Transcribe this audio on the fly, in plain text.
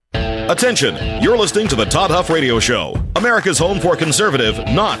Attention, you're listening to the Todd Huff Radio Show, America's home for conservative,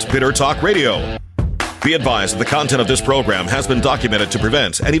 not bitter talk radio. Be advised that the content of this program has been documented to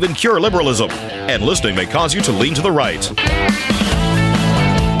prevent and even cure liberalism, and listening may cause you to lean to the right.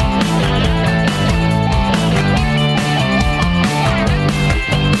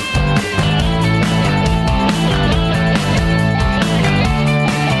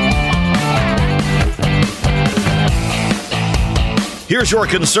 Here's your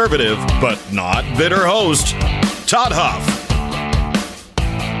conservative, but not bitter host, Todd Huff.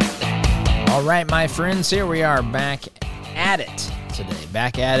 All right, my friends, here we are back at it today.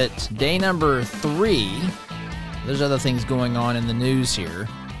 Back at it, day number 3. There's other things going on in the news here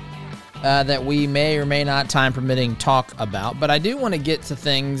that we may or may not, time permitting, talk about. But I do want to get to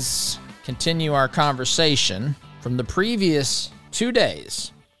things, continue our conversation from the previous 2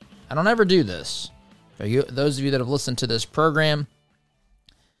 days. I don't ever do this. For you, those of you that have listened to this program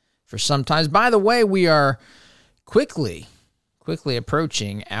for some time. By the way, we are quickly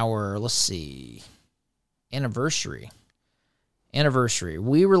approaching our, anniversary.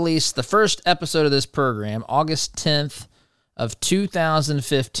 We released the first episode of this program August 10th of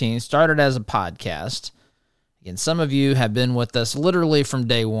 2015. Started as a podcast. Again, some of you have been with us literally from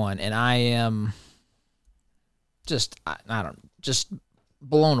day one, and I am just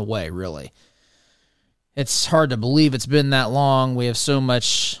blown away, really. It's hard to believe it's been that long. We have so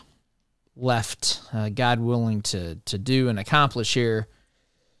much left, God willing, to do and accomplish here,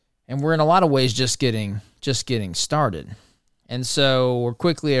 and we're in a lot of ways just getting started, and so we're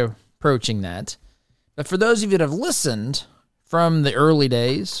quickly approaching that. But for those of you that have listened from the early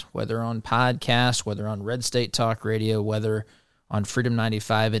days, whether on podcast, whether on Red State Talk Radio, whether on Freedom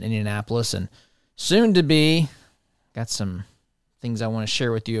 95 in Indianapolis, and soon to be, got some things I want to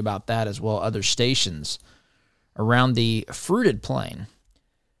share with you about that as well, other stations around the fruited plain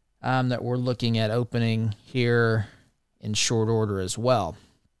that we're looking at opening here in short order as well.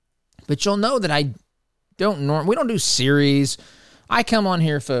 But you'll know that we don't do series. I come on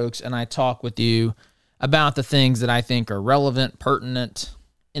here, folks, and I talk with you about the things that I think are relevant, pertinent,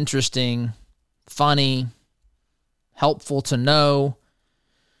 interesting, funny, helpful to know.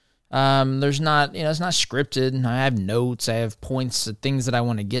 There's not, it's not scripted. I have notes. I have points, things that I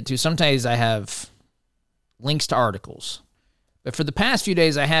want to get to. Sometimes I have links to articles. But for the past few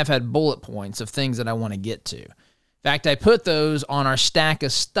days, I have had bullet points of things that I want to get to. In fact, I put those on our stack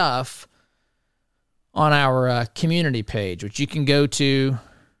of stuff on our community page, which you can go to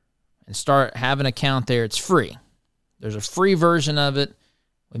and have an account there. It's free. There's a free version of it.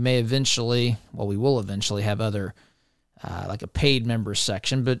 We will eventually have other, like a paid member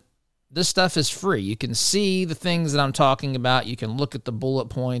section, but this stuff is free. You can see the things that I'm talking about. You can look at the bullet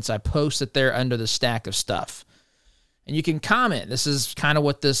points. I post it there under the stack of stuff. And you can comment. This is kind of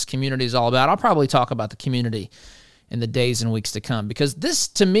what this community is all about. I'll probably talk about the community in the days and weeks to come, because this,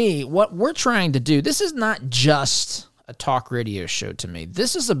 to me, what we're trying to do, this is not just a talk radio show to me.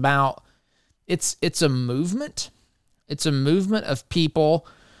 This is about, it's a movement. It's a movement of people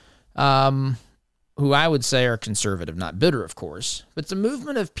who I would say are conservative, not bitter, of course, but it's a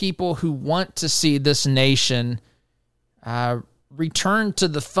movement of people who want to see this nation return to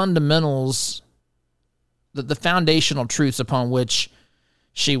the fundamentals, the foundational truths upon which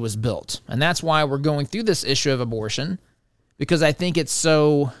she was built. And that's why we're going through this issue of abortion, because I think there's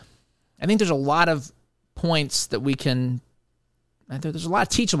a lot of points that there's a lot of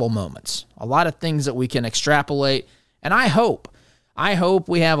teachable moments, a lot of things that we can extrapolate. And I hope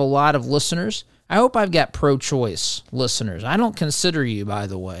we have a lot of listeners. I hope I've got pro-choice listeners. I don't consider you, by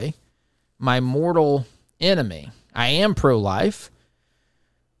the way, my mortal enemy. I am pro-life.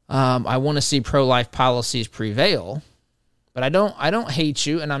 I want to see pro-life policies prevail, but I don't hate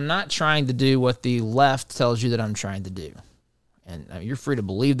you, and I'm not trying to do what the left tells you that I'm trying to do. And you're free to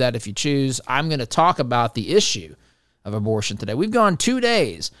believe that if you choose. I'm going to talk about the issue of abortion today. We've gone 2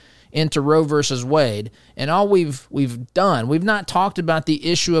 days into Roe versus Wade, and all we've done, we've not talked about the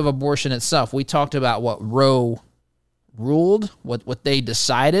issue of abortion itself. We talked about what Roe ruled, what they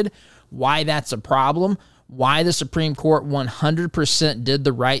decided, why that's a problem, why the Supreme Court 100% did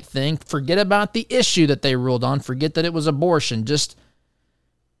the right thing. Forget about the issue that they ruled on. Forget that it was abortion. Just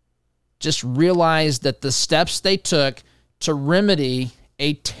realize that the steps they took to remedy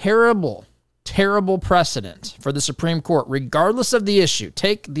a terrible, terrible precedent for the Supreme Court, regardless of the issue.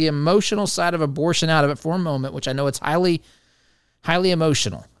 Take the emotional side of abortion out of it for a moment, which I know it's highly, highly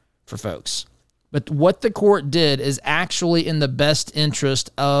emotional for folks. But what the court did is actually in the best interest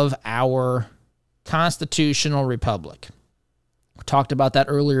of our constitutional republic. We talked about that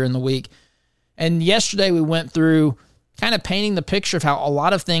earlier in the week. And yesterday we went through kind of painting the picture of how a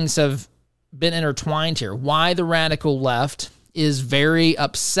lot of things have been intertwined here. Why the radical left is very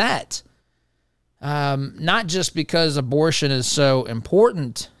upset. Not just because abortion is so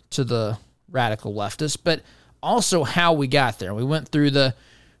important to the radical leftists, but also how we got there. We went through the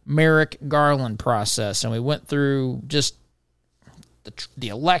Merrick Garland process, and we went through just the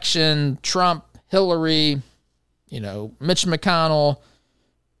election, Trump, Hillary, Mitch McConnell,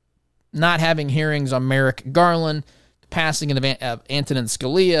 not having hearings on Merrick Garland, the passing of Antonin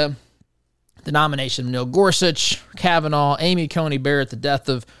Scalia, the nomination of Neil Gorsuch, Kavanaugh, Amy Coney Barrett, the death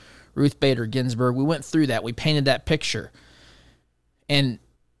of Ruth Bader Ginsburg. We went through that. We painted that picture and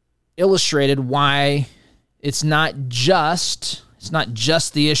illustrated why it's not just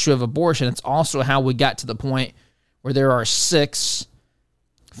the issue of abortion. It's also how we got to the point where there are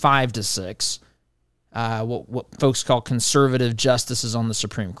 5 to 6, what folks call conservative justices on the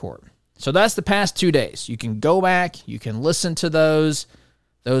Supreme Court. So that's the past 2 days. You can go back. You can listen to those.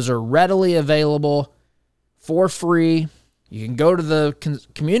 Those are readily available for free. You can go to the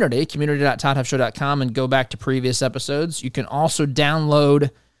community.toddhuffshow.com, and go back to previous episodes. You can also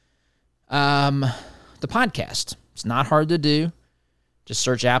download the podcast. It's not hard to do. Just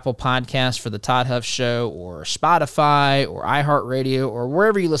search Apple Podcasts for The Todd Huff Show, or Spotify, or iHeartRadio, or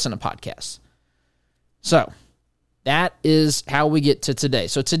wherever you listen to podcasts. So that is how we get to today.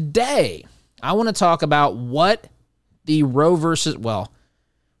 So today, I want to talk about what the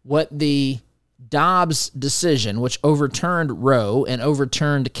Dobbs decision, which overturned Roe and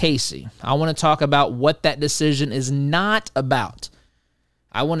overturned Casey. I want to talk about what that decision is not about.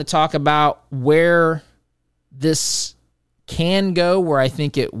 I want to talk about where this can go, where I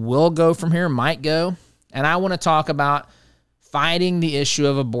think it will go from here, might go. And I want to talk about fighting the issue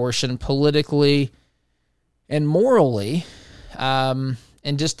of abortion politically and morally, and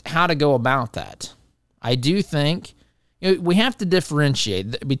just how to go about that. I do think we have to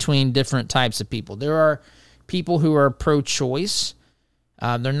differentiate between different types of people. There are people who are pro-choice.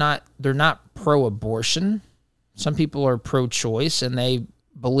 They're not pro-abortion. Some people are pro-choice, and they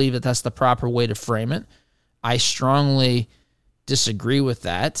believe that that's the proper way to frame it. I strongly disagree with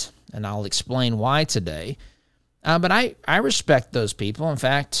that, and I'll explain why today. But I respect those people. In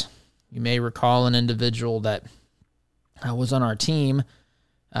fact, you may recall an individual that was on our team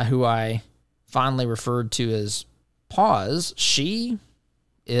who I fondly referred to as Pause.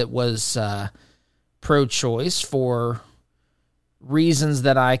 It was pro-choice for reasons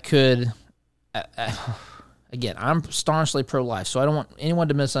that I could... again, I'm staunchly pro-life, so I don't want anyone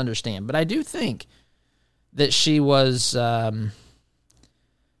to misunderstand. But I do think that she was... I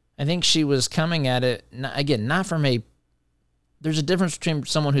think she was coming at it, again, not from a... There's a difference between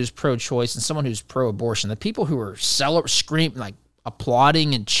someone who's pro-choice and someone who's pro-abortion. The people who are screaming, like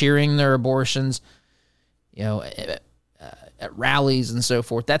applauding and cheering their abortions, at rallies and so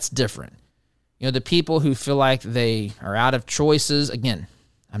forth, that's different. The people who feel like they are out of choices, again,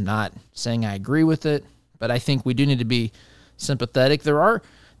 I'm not saying I agree with it, but I think we do need to be sympathetic. There are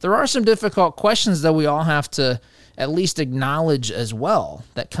some difficult questions that we all have to at least acknowledge as well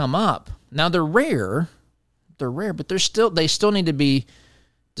that come up. Now, they're rare, but they still need to be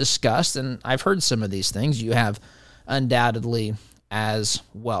discussed, and I've heard some of these things. You have undoubtedly as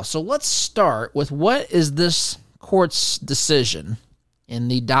well. So let's start with, what is this court's decision in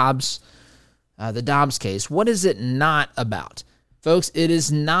the Dobbs case? What is it not about? Folks, it is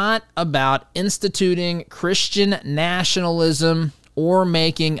not about instituting Christian nationalism or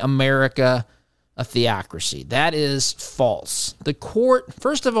making America a theocracy. That is false.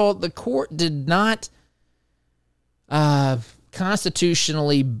 First of all, the court did not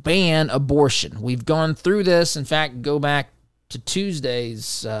constitutionally ban abortion. We've gone through this. In fact, go back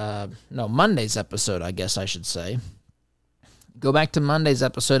to Monday's episode, I guess I should say. Go back to Monday's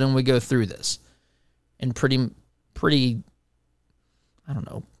episode and we go through this in pretty, I don't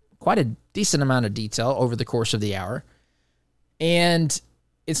know, quite a decent amount of detail over the course of the hour. And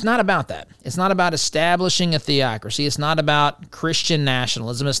it's not about that. It's not about establishing a theocracy. It's not about Christian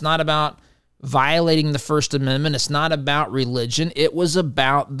nationalism. It's not about violating the First Amendment. It's not about religion. It was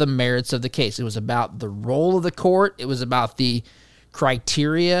about the merits of the case. It was about the role of the court. It was about the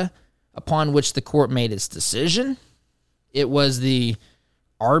criteria upon which the court made its decision. It was the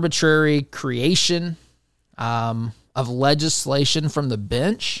arbitrary creation of legislation from the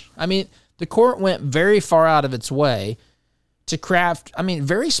bench. I mean, the court went very far out of its way to craft,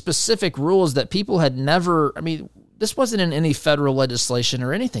 very specific rules that people had never, this wasn't in any federal legislation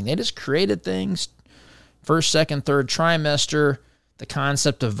or anything. They just created things, first, second, third trimester, the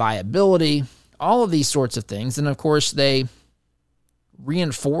concept of viability, all of these sorts of things. And of course, they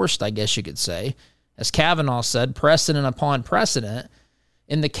reinforced, I guess you could say, as Kavanaugh said, precedent upon precedent.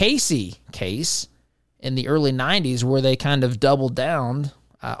 In the Casey case in the early 90s, where they kind of doubled down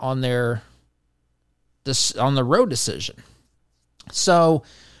on the Roe decision. So,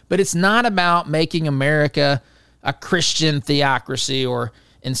 but it's not about making America a Christian theocracy or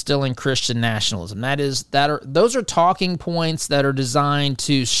instilling Christian nationalism. Those are talking points that are designed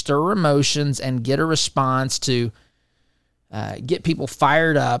to stir emotions and get a response to get people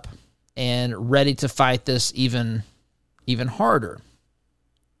fired up and ready to fight this even harder.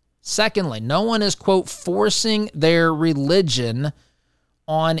 Secondly, no one is, quote, forcing their religion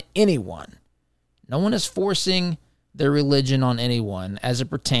on anyone. No one is forcing their religion on anyone as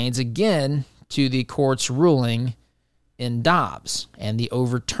it pertains, again, to the court's ruling in Dobbs and the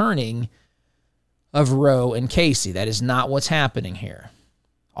overturning of Roe and Casey. That is not what's happening here.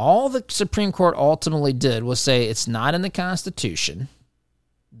 All the Supreme Court ultimately did was say it's not in the Constitution.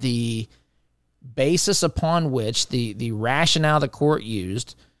 The basis upon which the rationale the court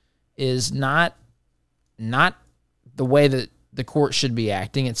used is not the way that the court should be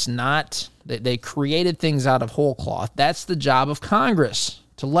acting. It's not that they created things out of whole cloth. That's the job of Congress,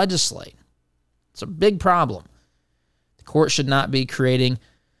 to legislate. It's a big problem. The court should not be creating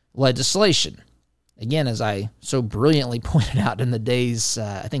legislation. Again, as I so brilliantly pointed out in the days,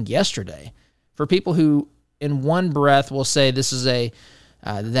 I think yesterday, for people who in one breath will say this is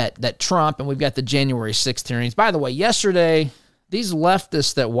that Trump, and we've got the January 6th hearings. By the way, yesterday, these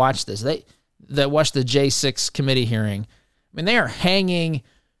leftists that watch this, that watch the J6 committee hearing, I mean, they are hanging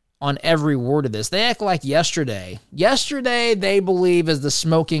on every word of this. They act like yesterday they believe is the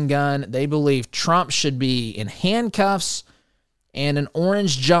smoking gun. They believe Trump should be in handcuffs and an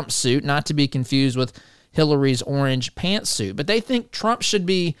orange jumpsuit, not to be confused with Hillary's orange pantsuit. But they think Trump should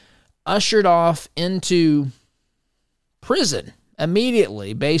be ushered off into prison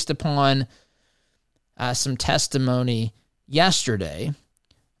immediately based upon some testimony yesterday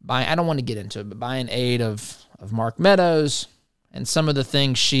by, I don't want to get into it, but by an aide of Mark Meadows and some of the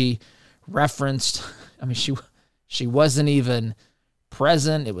things she referenced. I mean, she wasn't even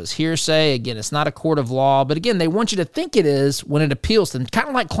present. It was hearsay. Again, it's not a court of law, but again, they want you to think it is when it appeals to them. Kind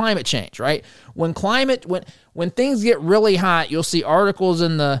of like climate change, right? When things get really hot, you'll see articles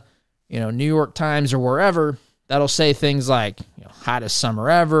in the New York Times or wherever that'll say things like, hottest summer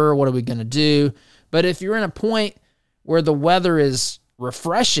ever, what are we going to do? But if you're in a point where the weather is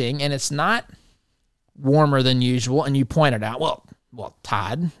refreshing and it's not warmer than usual, and you pointed out, well,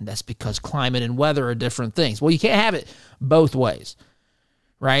 Todd, that's because climate and weather are different things. Well, you can't have it both ways,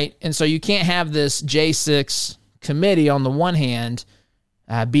 right? And so you can't have this J6 committee on the one hand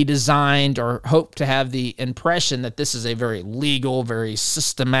be designed or hope to have the impression that this is a very legal, very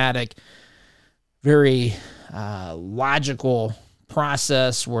systematic, very logical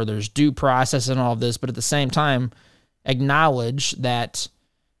process where there's due process and all of this, but at the same time acknowledge that,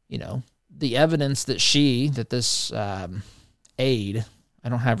 the evidence that this aide, I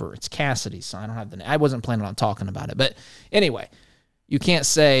don't have her, it's Cassidy, so I don't have I wasn't planning on talking about it. But anyway, you can't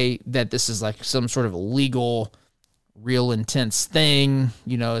say that this is like some sort of legal, real intense thing,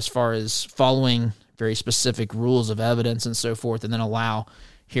 as far as following very specific rules of evidence and so forth, and then allow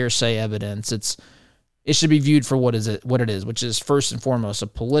hearsay evidence. It should be viewed for what it is, which is first and foremost a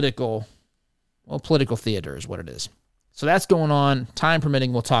political theater is what it is. So that's going on. Time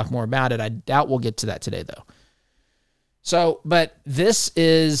permitting, we'll talk more about it. I doubt we'll get to that today, though. So, but this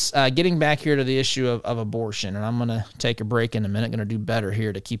is getting back here to the issue of abortion, and I'm going to take a break in a minute. Going to do better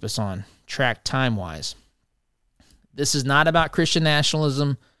here to keep us on track time-wise. This is not about Christian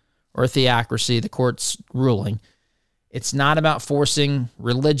nationalism or theocracy, the court's ruling. It's not about forcing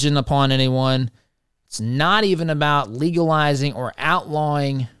religion upon anyone. It's not even about legalizing or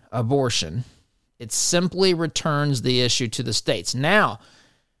outlawing abortion. It simply returns the issue to the states. Now,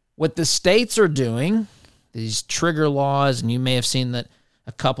 what the states are doing, these trigger laws, and you may have seen that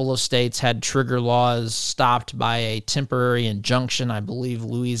a couple of states had trigger laws stopped by a temporary injunction. I believe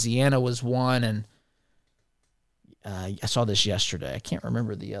Louisiana was one, and I saw this yesterday. I can't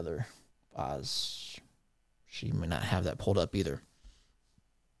remember the other. She may not have that pulled up either.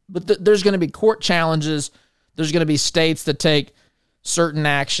 But there's going to be court challenges. There's going to be states that take certain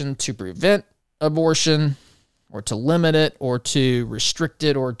action to prevent abortion or to limit it or to restrict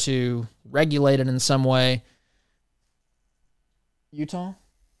it or to regulate it in some way. Utah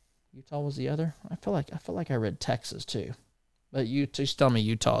was the other. I feel like I read Texas too, but you just tell me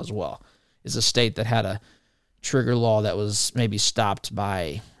Utah as well is a state that had a trigger law that was maybe stopped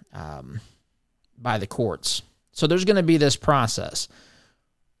by the courts. So there's going to be this process.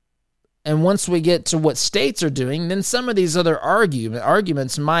 And once we get to what states are doing, then some of these other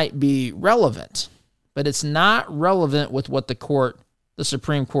arguments might be relevant. but it's not relevant with what the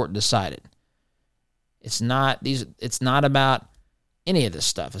Supreme Court decided. It's not about any of this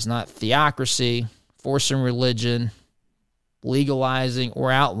stuff. It's not theocracy, forcing religion, legalizing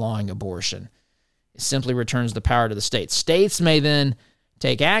or outlawing abortion. It simply returns the power to the states. States may then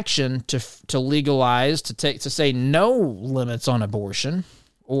take action to legalize, to say no limits on abortion,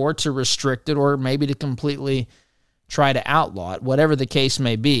 or to restrict it, or maybe to completely try to outlaw it, whatever the case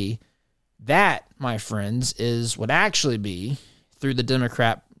may be. That, my friends, would actually be through the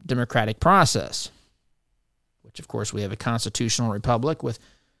democratic process, which, of course, we have a constitutional republic with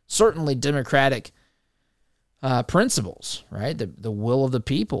certainly democratic principles, right? The will of the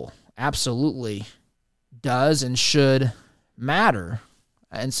people absolutely does and should matter.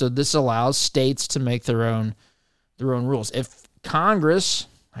 And so this allows states to make their own rules. If Congress,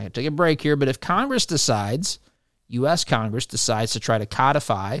 I have to take a break here, but if Congress decides, U.S. Congress decides to try to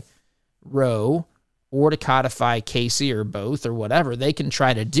codify Roe or to codify Casey or both or whatever, they can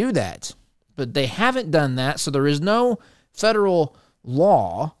try to do that. But they haven't done that, so there is no federal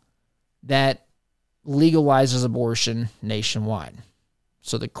law that legalizes abortion nationwide.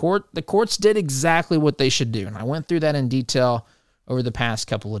 So the courts did exactly what they should do, and I went through that in detail over the past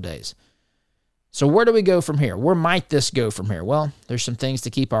couple of days. So where do we go from here? Where might this go from here? Well, there's some things to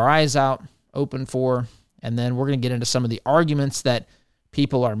keep our eyes out open for, and then we're going to get into some of the arguments that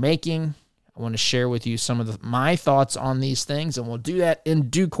people are making. I want to share with you some of my thoughts on these things, and we'll do that in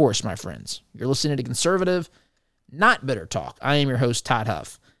due course, my friends. You're listening to Conservative, Not Bitter Talk. I am your host, Todd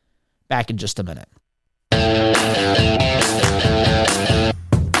Huff. Back in just a minute.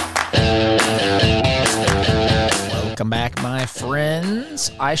 Welcome back, my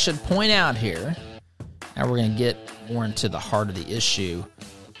friends. I should point out here, now we're going to get more into the heart of the issue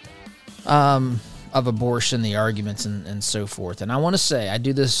of abortion, the arguments, and so forth. And I want to say, I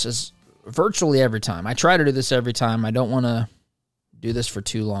do this as virtually every time. I try to do this every time. I don't want to do this for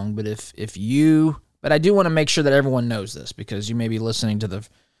too long, but but I do want to make sure that everyone knows this, because you may be listening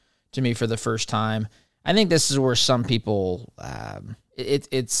to me for the first time. I think this is where some people,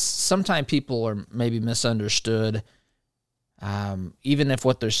 sometimes people are maybe misunderstood. Even if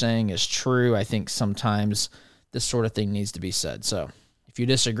what they're saying is true, I think sometimes this sort of thing needs to be said. So if you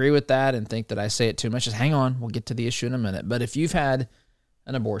disagree with that and think that I say it too much, just hang on. We'll get to the issue in a minute. But if you've had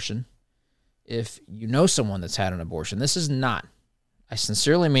an abortion, if you know someone that's had an abortion, this is not, I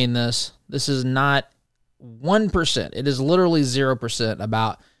sincerely mean this is not 1%. It is literally 0%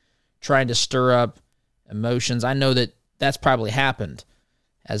 about trying to stir up emotions. I know that that's probably happened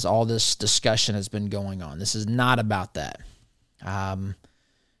as all this discussion has been going on. This is not about that. In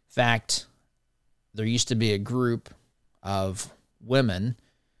fact, there used to be a group of women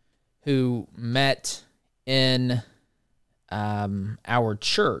who met in our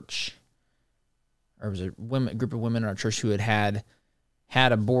church, or it was a group of women in our church who had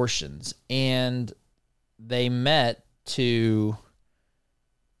abortions, and they met to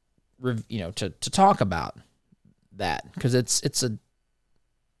talk about that, because it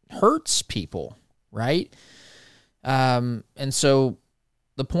hurts people, right? And so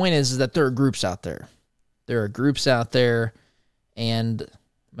the point is that there are groups out there. There are groups out there, and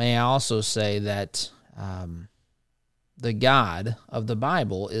may I also say that the God of the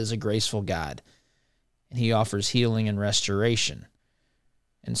Bible is a graceful God, and he offers healing and restoration.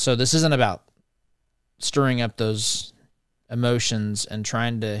 And so this isn't about stirring up those emotions and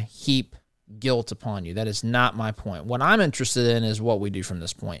trying to heap guilt upon you. That is not my point. What I'm interested in is what we do from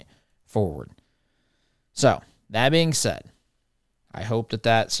this point forward. So, that being said, I hope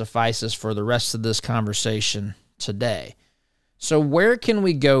that suffices for the rest of this conversation today. So where can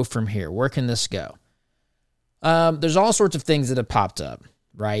we go from here? Where can this go? There's all sorts of things that have popped up,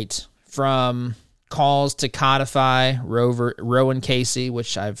 right? From calls to codify Roe and Casey,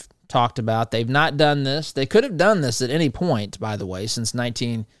 which I've talked about. They've not done this. They could have done this at any point, by the way, since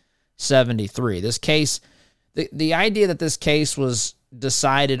 1973. This case, the idea that this case was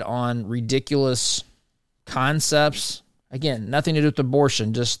decided on ridiculous concepts, again, nothing to do with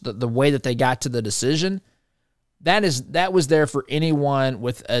abortion, just the way that they got to the decision, that was there for anyone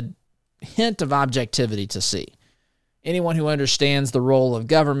with a hint of objectivity to see. Anyone who understands the role of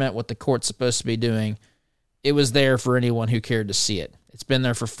government, what the court's supposed to be doing, it was there for anyone who cared to see it. It's been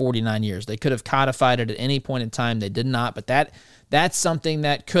there for 49 years. They could have codified it at any point in time. They did not, but that's something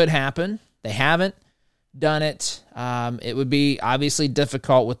that could happen. They haven't done it. It would be obviously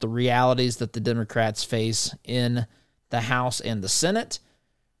difficult with the realities that the Democrats face in the House and the Senate,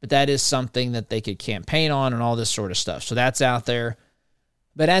 but that is something that they could campaign on and all this sort of stuff. So that's out there.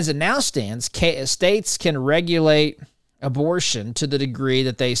 But as it now stands, states can regulate abortion to the degree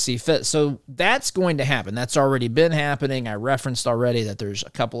that they see fit. So that's going to happen. That's already been happening. I referenced already that there's a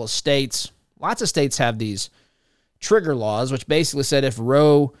couple of states. Lots of states have these trigger laws, which basically said if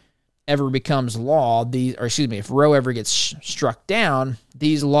Roe ever becomes law, if Roe ever gets struck down,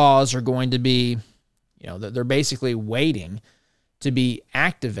 these laws are going to be, they're basically waiting to be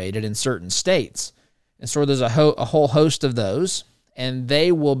activated in certain states. And so there's a whole host of those, and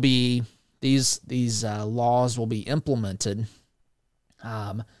they will be, these laws will be implemented,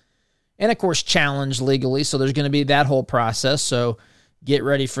 and of course challenged legally. So there's going to be that whole process. So get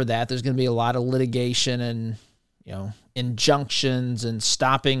ready for that. There's going to be a lot of litigation and, injunctions and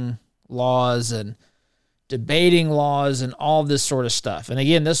stopping laws and debating laws and all this sort of stuff. And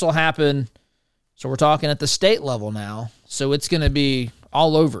again, this will happen. So we're talking at the state level now. So it's going to be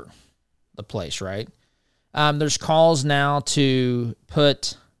all over the place, right? There's calls now to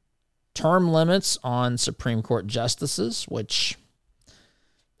put term limits on Supreme Court justices, which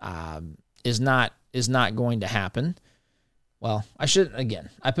is not going to happen. Well, I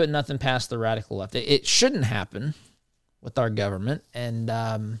put nothing past the radical left. It shouldn't happen with our government,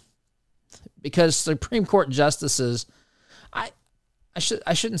 and because Supreme Court justices, I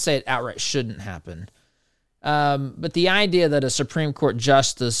shouldn't say it outright shouldn't happen, but the idea that a Supreme Court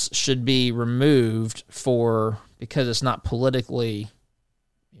justice should be removed because it's not politically,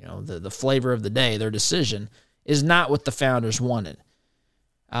 the flavor of the day, their decision, is not what the founders wanted.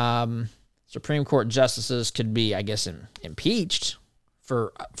 Supreme Court justices could be, I guess, impeached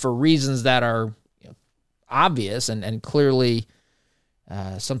for reasons that are obvious and clearly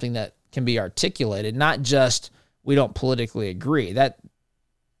something that can be articulated, not just we don't politically agree. That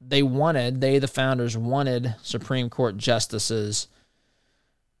the founders wanted Supreme Court justices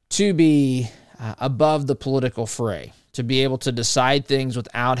to be above the political fray, to be able to decide things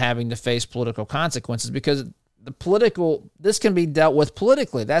without having to face political consequences, because this can be dealt with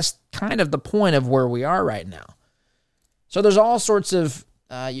politically. That's kind of the point of where we are right now. So there's all sorts of,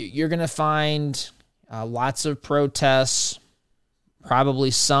 you're going to find lots of protests,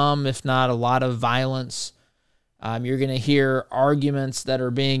 probably some, if not a lot of violence. You're going to hear arguments that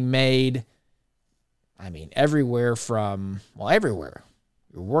are being made, everywhere.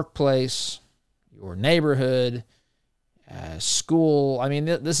 Your workplace, your neighborhood, school.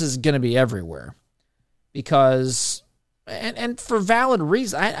 This is going to be everywhere. Because, and for valid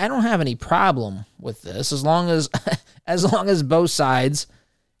reason, I don't have any problem with this as long as both sides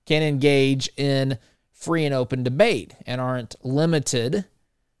can engage in free and open debate and aren't limited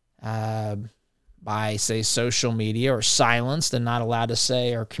by, say, social media, or silenced and not allowed to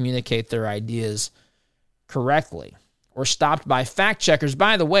say or communicate their ideas correctly, or stopped by fact checkers.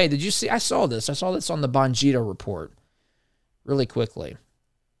 By the way, did you see? I saw this on the Bongito report really quickly.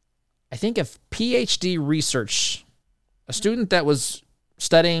 I think a PhD research, a student that was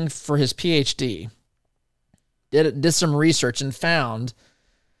studying for his PhD did some research and found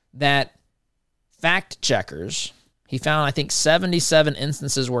that fact checkers, he found, I think, 77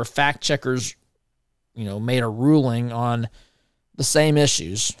 instances where fact checkers, made a ruling on the same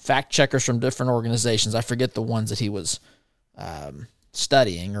issues. Fact checkers from different organizations. I forget the ones that he was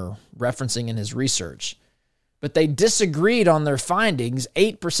studying or referencing in his research. But they disagreed on their findings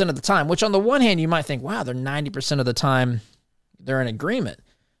 8% of the time, which on the one hand, you might think, wow, they're 90% of the time they're in agreement.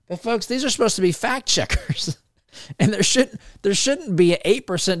 But folks, these are supposed to be fact checkers. And there shouldn't be an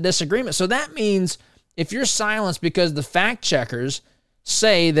 8% disagreement. So that means if you're silenced because the fact checkers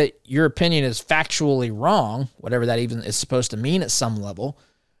say that your opinion is factually wrong, whatever that even is supposed to mean at some level,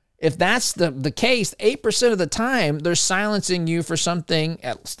 if that's the case, 8% of the time, they're silencing you for something,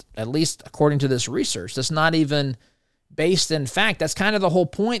 at least according to this research, that's not even based in fact. That's kind of the whole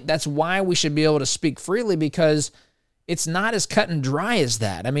point. That's why we should be able to speak freely, because it's not as cut and dry as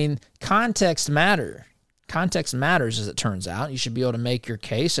that. Context matters. Context matters, as it turns out. You should be able to make your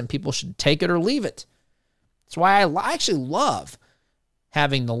case, and people should take it or leave it. That's why I actually love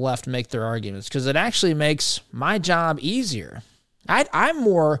having the left make their arguments, because it actually makes my job easier. I'm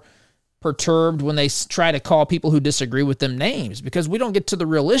more perturbed when they try to call people who disagree with them names, because we don't get to the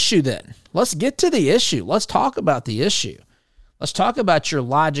real issue then. Let's get to the issue. Let's talk about the issue. Let's talk about your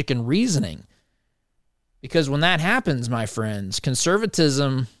logic and reasoning. Because when that happens, my friends,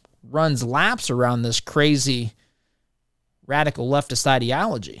 conservatism runs laps around this crazy radical leftist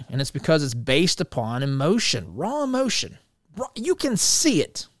ideology. And it's because it's based upon emotion, raw emotion. You can see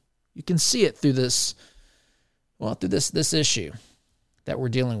it. You can see it through this issue that we're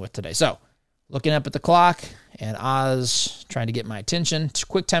dealing with today. So, looking up at the clock, and Oz trying to get my attention.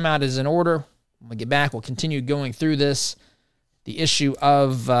 Quick timeout is in order. When we get back, we'll continue going through the issue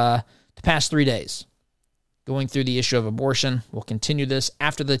of the past 3 days. going through the issue of abortion. We'll continue this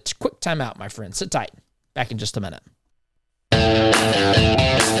after the quick timeout, my friends. Sit tight. Back in just a minute.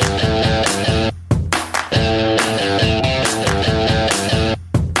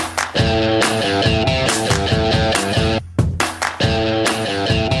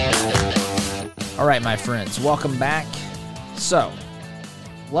 All right, my friends, welcome back. So,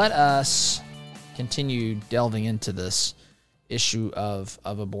 let us continue delving into this issue of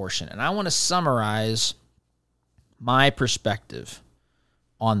abortion. And I want to summarize my perspective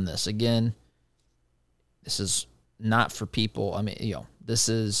on this. Again, this is not for people. I mean, this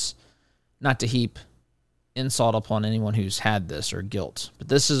is not to heap insult upon anyone who's had this or guilt, but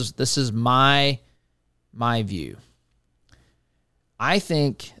this is my view. I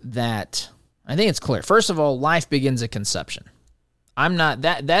think it's clear. First of all, life begins at conception.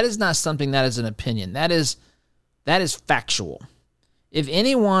 That is not something that is an opinion. That is factual. If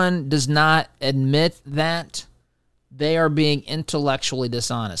anyone does not admit that, they are being intellectually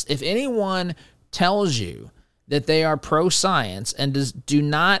dishonest. If anyone tells you that they are pro-science and do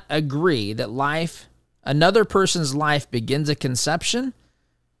not agree that another person's life begins at conception,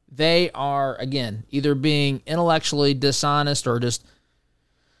 they are, again, either being intellectually dishonest or just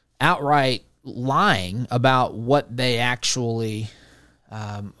outright lying about what they actually,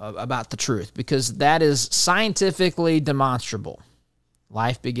 about the truth, because that is scientifically demonstrable.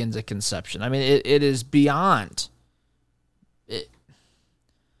 Life begins at conception. I mean, it is beyond.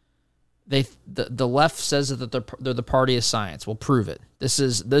 The left says that they're the party of science. We'll prove it. This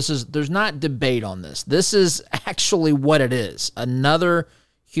is. There's not debate on this. This is actually what it is. Another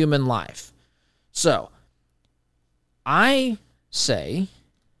human life. So, I say,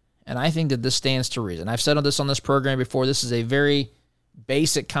 and I think that this stands to reason. I've said this on this program before. This is a very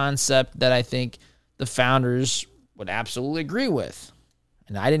basic concept that I think the founders would absolutely agree with.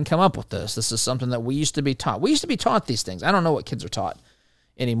 And I didn't come up with this. This is something that we used to be taught. We used to be taught these things. I don't know what kids are taught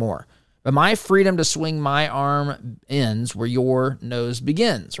anymore. But my freedom to swing my arm ends where your nose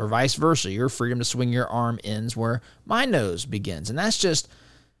begins, or vice versa. Your freedom to swing your arm ends where my nose begins. And that's just,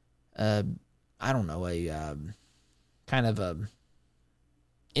 a kind of a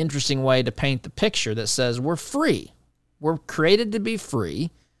interesting way to paint the picture that says we're free. We're created to be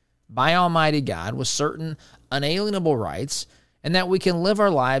free by Almighty God with certain unalienable rights, and that we can live our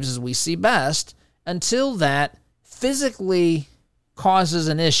lives as we see best until that physically causes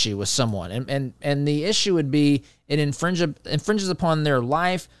an issue with someone. And the issue would be it infringes upon their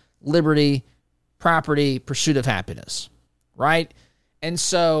life, liberty, property, pursuit of happiness, right? And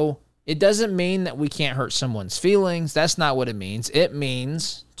so it doesn't mean that we can't hurt someone's feelings. That's not what it means. It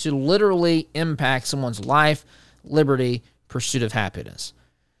means to literally impact someone's life, liberty, pursuit of happiness.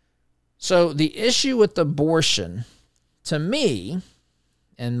 So the issue with abortion, to me,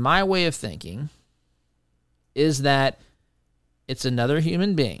 and my way of thinking, is that it's another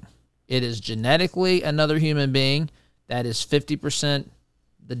human being. It is genetically another human being. That is 50%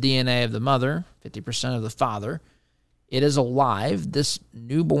 the DNA of the mother, 50% of the father. It is alive. This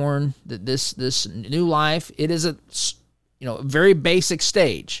newborn, this new life, it is a very basic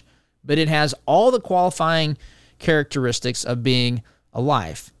stage, but it has all the qualifying characteristics of being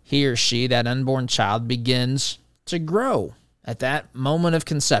alive. He or she, that unborn child, begins to grow at that moment of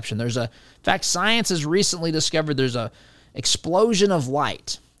conception. In fact, science has recently discovered there's a explosion of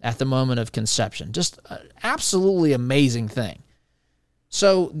light at the moment of conception. Just an absolutely amazing thing.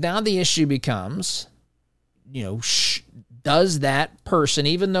 So now the issue becomes, does that person,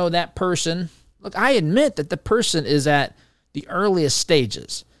 even though that person, look, I admit that the person is at the earliest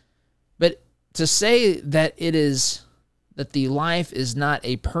stages, but to say that that the life is not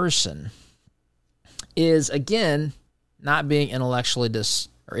a person is, again, not being intellectually dishonest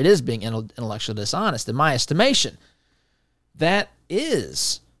in my estimation. That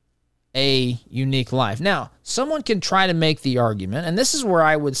is a unique life. Now, someone can try to make the argument, and this is where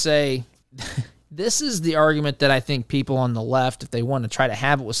I would say this is the argument that I think people on the left, if they want to try to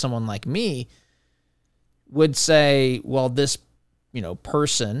have it with someone like me, would say, well, this,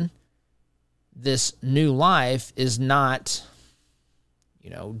 person, this new life is not,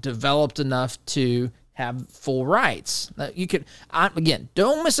 developed enough to have full rights. Again,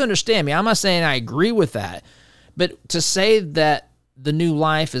 don't misunderstand me. I'm not saying I agree with that. But to say that the new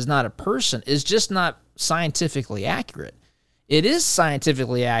life is not a person is just not scientifically accurate. It is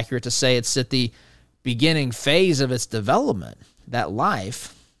scientifically accurate to say it's at the beginning phase of its development, that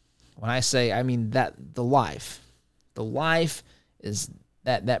life. When I say, I mean that the life is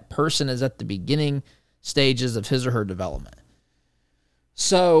that person is at the beginning stages of his or her development.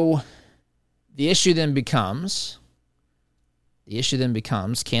 So the issue then becomes,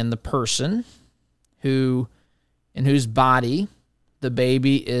 can the person who in whose body the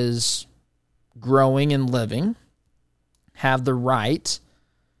baby is growing and living have the right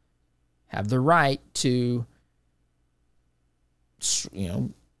to,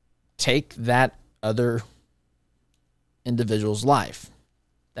 take that other individual's life.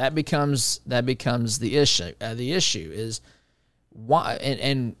 That becomes the issue. The issue is why,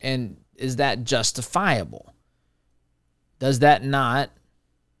 and is that justifiable? Does that not,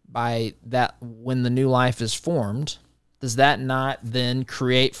 by that, when the new life is formed, does that not then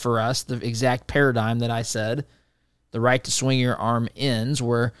create for us the exact paradigm that I said? The right to swing your arm ends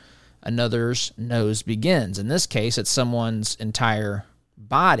where another's nose begins. In this case, it's someone's entire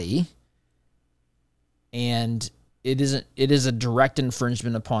body, and it is a direct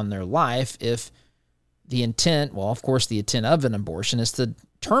infringement upon their life if the intent, well, of course, the intent of an abortion is to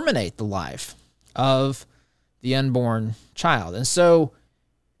terminate the life of the unborn child. And so,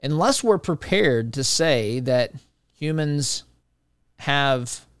 unless we're prepared to say that humans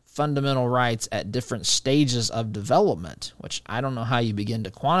have fundamental rights at different stages of development, which I don't know how you begin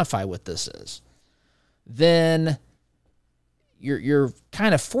to quantify what this is, then you're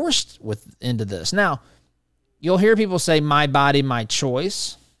kind of forced into this. Now, you'll hear people say, my body, my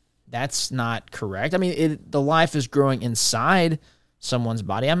choice. That's not correct. I mean, the life is growing inside someone's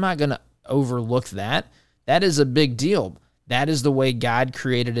body. I'm not going to overlook that. That is a big deal. That is the way God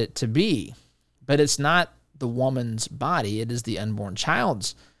created it to be. But it's not the woman's body. It is the unborn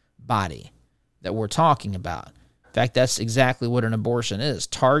child's body that we're talking about. In fact, that's exactly what an abortion is,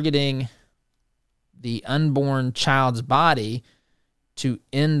 targeting the unborn child's body to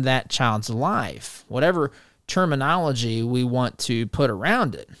end that child's life. Whatever terminology we want to put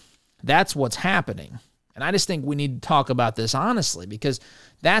around it, that's what's happening. And I just think we need to talk about this honestly, because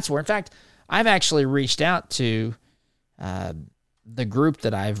that's where, in fact, I've actually reached out to the group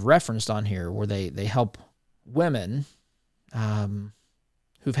that I've referenced on here, where they help women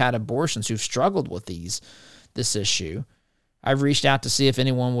who've had abortions, who've struggled with this issue. I've reached out to see if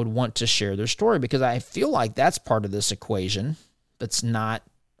anyone would want to share their story, because I feel like that's part of this equation that's not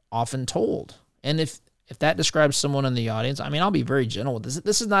often told. And if that describes someone in the audience, I mean, I'll be very gentle with this.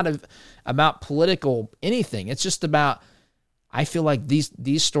 This is not about political anything. It's just about, I feel like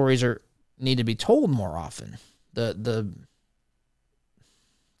these stories need to be told more often. The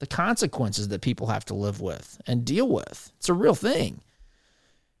consequences that people have to live with and deal with. It's a real thing.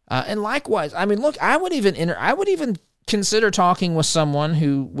 And likewise, I mean, look, I would even consider talking with someone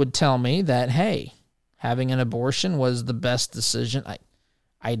who would tell me that, hey, having an abortion was the best decision.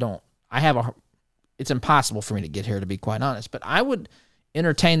 It's impossible for me to get here, to be quite honest, but I would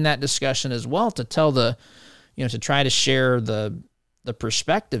entertain that discussion as well, to tell to try to share the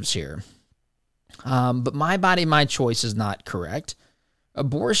perspectives here. But my body, my choice is not correct.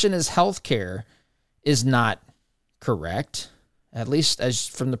 Abortion as healthcare is not correct, at least as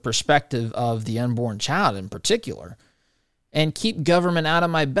from the perspective of the unborn child in particular. And keep government out of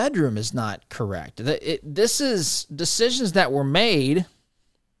my bedroom is not correct. This is decisions that were made.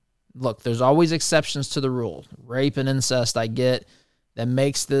 Look, there's always exceptions to the rule. Rape and incest, I get.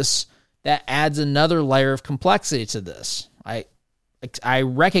 That adds another layer of complexity to this. I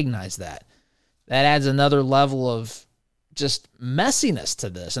recognize that. That adds another level of just messiness to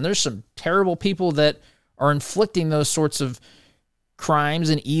this. And there's some terrible people that are inflicting those sorts of crimes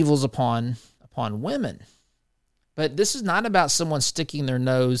and evils upon women. But this is not about someone sticking their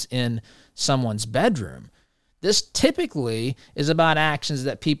nose in someone's bedroom. This typically is about actions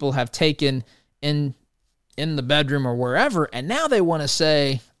that people have taken in the bedroom or wherever, and now they want to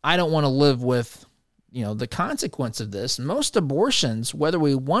say, I don't want to live with the consequence of this. Most abortions, whether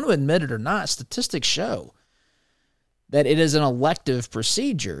we want to admit it or not, statistics show that it is an elective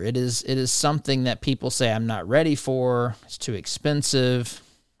procedure. It is something that people say, I'm not ready for, it's too expensive,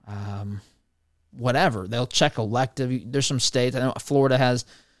 whatever. They'll check elective. There's some states, I know Florida has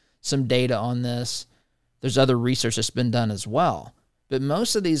some data on this. There's other research that's been done as well. But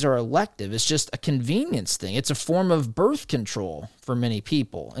most of these are elective. It's just a convenience thing. It's a form of birth control for many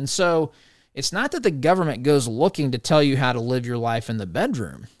people. And so it's not that the government goes looking to tell you how to live your life in the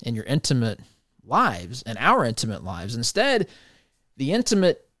bedroom, in your intimate lives, and our intimate lives. Instead, the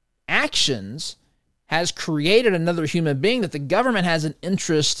intimate actions has created another human being that the government has an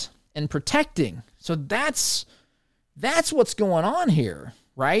interest in protecting. So that's what's going on here,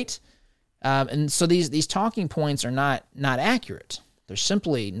 right? And so these talking points are not accurate. They're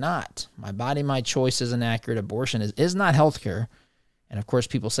simply not. My body, my choice is inaccurate. Abortion is not healthcare. And of course,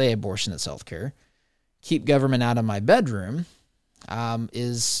 people say abortion is healthcare. Keep government out of my bedroom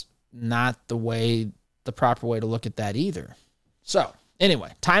is not the proper way to look at that either. So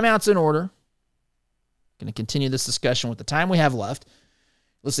anyway, timeout's in order. going to continue this discussion with the time we have left.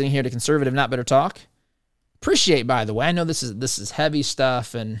 Listening here to Conservative Not Bitter Talk. Appreciate, by the way, I know this is heavy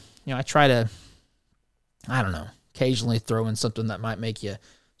stuff, and I try to, occasionally throw in something that might make you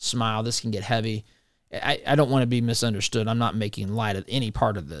smile. This can get heavy. I don't want to be misunderstood. I'm not making light of any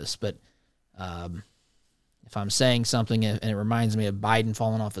part of this, but if I'm saying something and it reminds me of Biden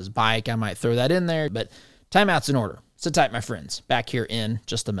falling off his bike, I might throw that in there. But timeout's in order. Sit tight, my friends. Back here in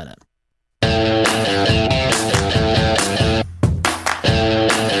just a minute.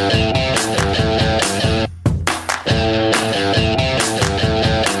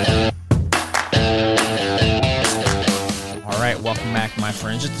 Welcome back, my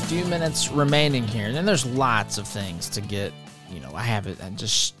friends. Just a few minutes remaining here. And then there's lots of things to get, I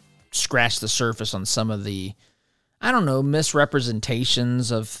just scratched the surface on some of the,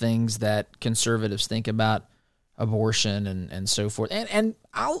 misrepresentations of things that conservatives think about abortion and so forth. And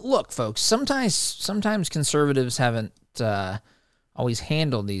I'll look, folks, sometimes conservatives haven't always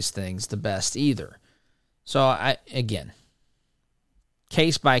handled these things the best either. So again,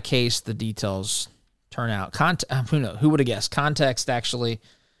 case by case, the details turn out. Who would have guessed? Context actually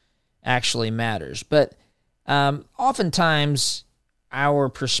matters. But oftentimes our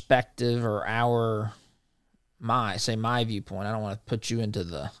perspective or my viewpoint, I don't want to put you into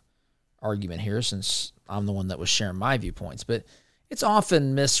the argument here since I'm the one that was sharing my viewpoints, but it's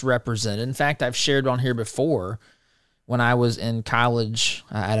often misrepresented. In fact, I've shared on here before when I was in college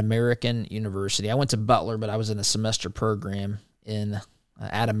at American University. I went to Butler, but I was in a semester program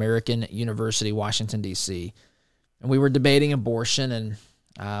at American University, Washington, D.C., and we were debating abortion,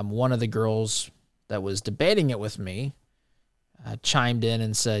 and one of the girls that was debating it with me chimed in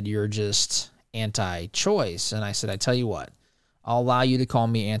and said, "You're just anti-choice." And I said, "I tell you what, I'll allow you to call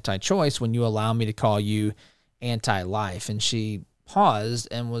me anti-choice when you allow me to call you anti-life." And she paused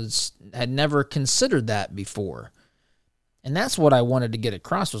and had never considered that before. And that's what I wanted to get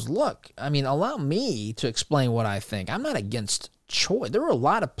across was, look, allow me to explain what I think. I'm not against choice. There were a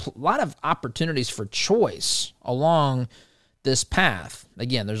lot of opportunities for choice along this path.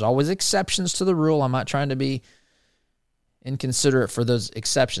 Again, there's always exceptions to the rule. I'm not trying to be inconsiderate for those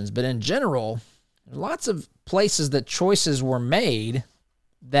exceptions, but in general, there's lots of places that choices were made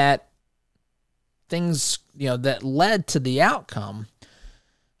that things, that led to the outcome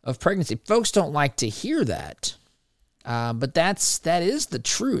of pregnancy. Folks don't like to hear that. But that is the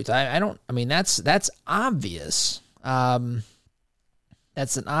truth. That's obvious.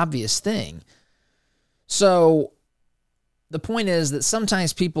 That's an obvious thing. So the point is that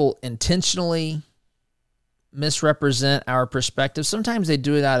sometimes people intentionally misrepresent our perspective. Sometimes they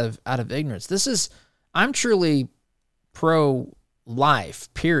do it out of ignorance. I'm truly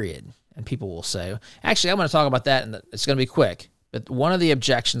pro-life, period. And people will say, actually, I'm going to talk about that, and it's going to be quick. But one of the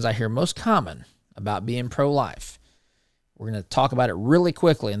objections I hear most common about being pro-life, we're going to talk about it really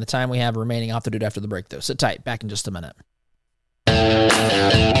quickly in the time we have remaining. I'll have to do it after the break, though. Sit tight. Back in just a minute.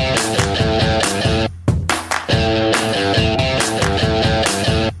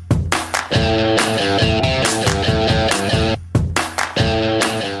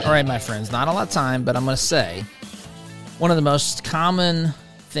 All right, my friends, not a lot of time, but I'm going to say one of the most common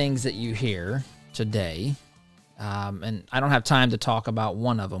things that you hear today, and I don't have time to talk about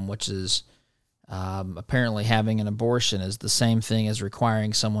one of them, which is apparently having an abortion is the same thing as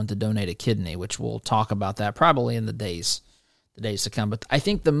requiring someone to donate a kidney, which we'll talk about that probably in the days to come. But I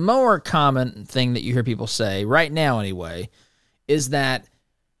think the more common thing that you hear people say right now anyway is that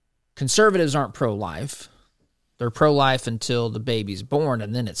conservatives aren't pro-life. They're pro-life until the baby's born,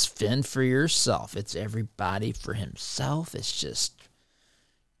 and then it's fend for yourself. It's everybody for himself. It's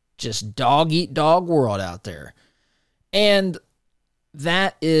just dog-eat-dog world out there. And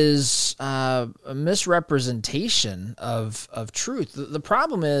that is a misrepresentation of truth. The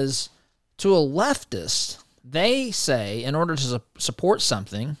problem is, to a leftist, they say in order to support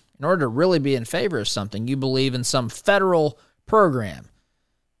something, in order to really be in favor of something, you believe in some federal program.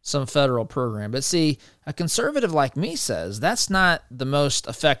 But see, a conservative like me says that's not the most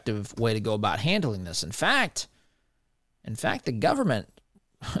effective way to go about handling this. In fact, the government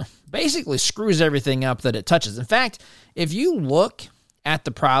basically screws everything up that it touches. In fact, if you look at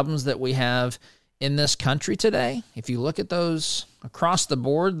the problems that we have in this country today, if you look at those across the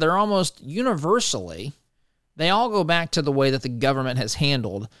board, they're almost universally, they all go back to the way that the government has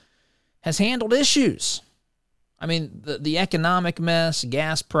handled issues. The economic mess,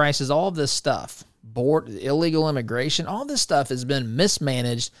 gas prices, all of this stuff, illegal immigration, all this stuff has been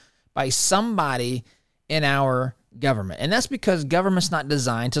mismanaged by somebody in our government. And that's because government's not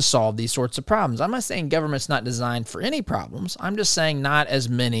designed to solve these sorts of problems. I'm not saying government's not designed for any problems. I'm just saying not as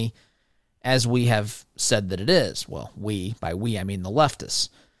many as we have said that it is. Well, by we, I mean the leftists.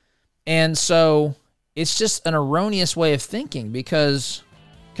 And so it's just an erroneous way of thinking, because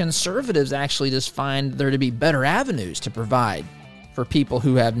conservatives actually just find there to be better avenues to provide for people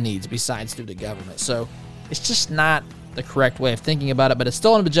who have needs besides through the government. So it's just not the correct way of thinking about it, but it's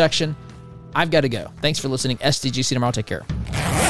still an objection. I've got to go. Thanks for listening. SDGC tomorrow. Take care.